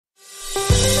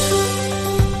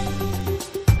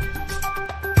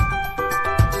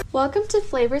Welcome to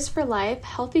Flavors for Life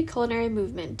Healthy Culinary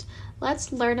Movement.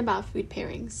 Let's learn about food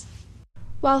pairings.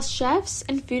 While chefs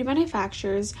and food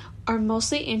manufacturers are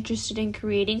mostly interested in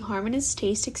creating harmonious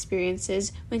taste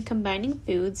experiences when combining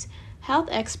foods, health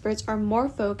experts are more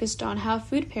focused on how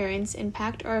food pairings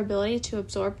impact our ability to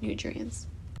absorb nutrients.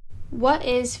 What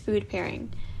is food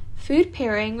pairing? Food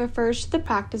pairing refers to the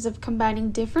practice of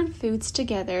combining different foods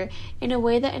together in a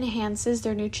way that enhances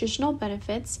their nutritional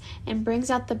benefits and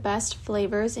brings out the best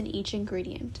flavors in each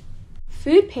ingredient.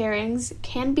 Food pairings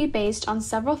can be based on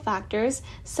several factors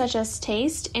such as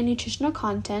taste and nutritional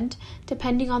content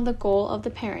depending on the goal of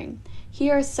the pairing.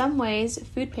 Here are some ways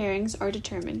food pairings are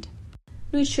determined.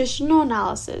 Nutritional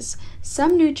analysis.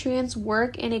 Some nutrients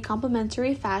work in a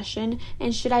complementary fashion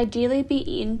and should ideally be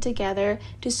eaten together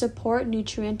to support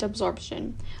nutrient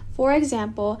absorption. For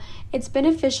example, it's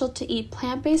beneficial to eat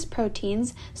plant-based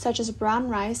proteins such as brown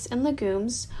rice and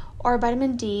legumes, or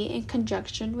vitamin D in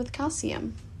conjunction with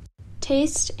calcium.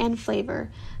 Taste and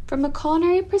flavor. From a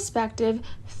culinary perspective,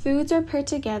 foods are paired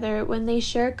together when they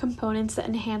share components that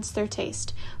enhance their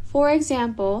taste. For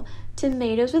example,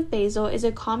 tomatoes with basil is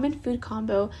a common food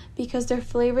combo because their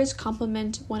flavors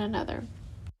complement one another.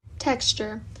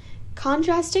 Texture.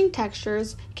 Contrasting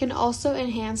textures can also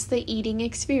enhance the eating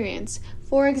experience.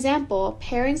 For example,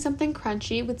 pairing something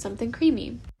crunchy with something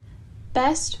creamy.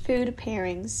 Best food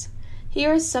pairings.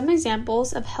 Here are some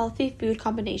examples of healthy food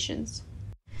combinations.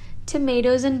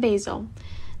 Tomatoes and basil.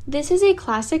 This is a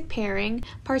classic pairing,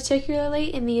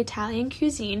 particularly in the Italian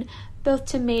cuisine. Both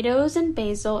tomatoes and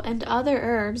basil and other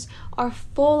herbs are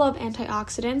full of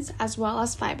antioxidants as well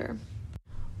as fiber.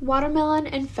 Watermelon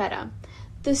and feta.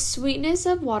 The sweetness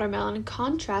of watermelon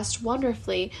contrasts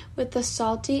wonderfully with the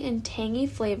salty and tangy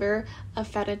flavor of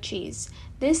feta cheese.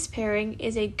 This pairing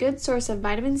is a good source of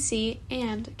vitamin C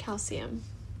and calcium.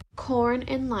 Corn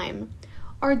and lime.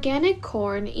 Organic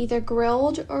corn, either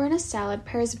grilled or in a salad,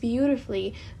 pairs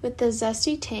beautifully with the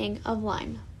zesty tang of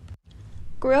lime.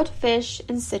 Grilled fish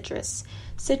and citrus.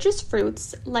 Citrus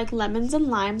fruits, like lemons and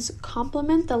limes,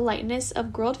 complement the lightness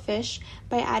of grilled fish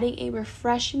by adding a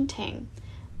refreshing tang.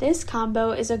 This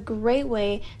combo is a great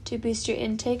way to boost your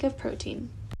intake of protein.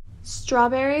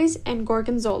 Strawberries and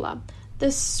gorgonzola.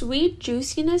 The sweet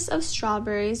juiciness of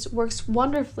strawberries works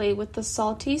wonderfully with the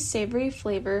salty, savory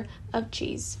flavor of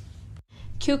cheese.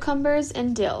 Cucumbers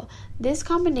and dill. This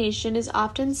combination is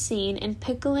often seen in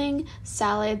pickling,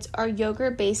 salads, or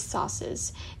yogurt-based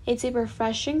sauces. It's a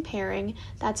refreshing pairing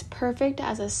that's perfect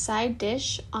as a side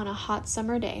dish on a hot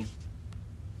summer day.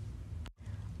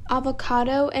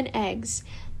 Avocado and eggs.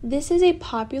 This is a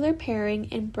popular pairing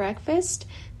in breakfast.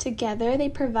 Together they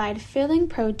provide filling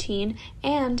protein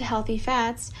and healthy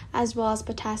fats, as well as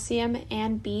potassium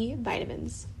and B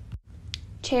vitamins.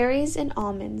 Cherries and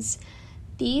almonds.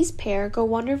 These pair go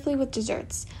wonderfully with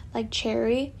desserts, like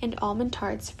cherry and almond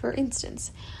tarts, for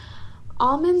instance.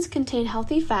 Almonds contain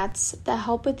healthy fats that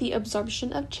help with the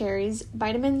absorption of cherries,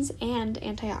 vitamins, and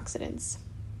antioxidants.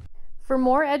 For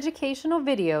more educational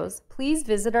videos, please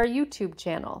visit our YouTube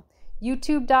channel,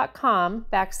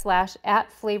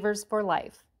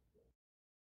 youtube.com/@flavorsforlife.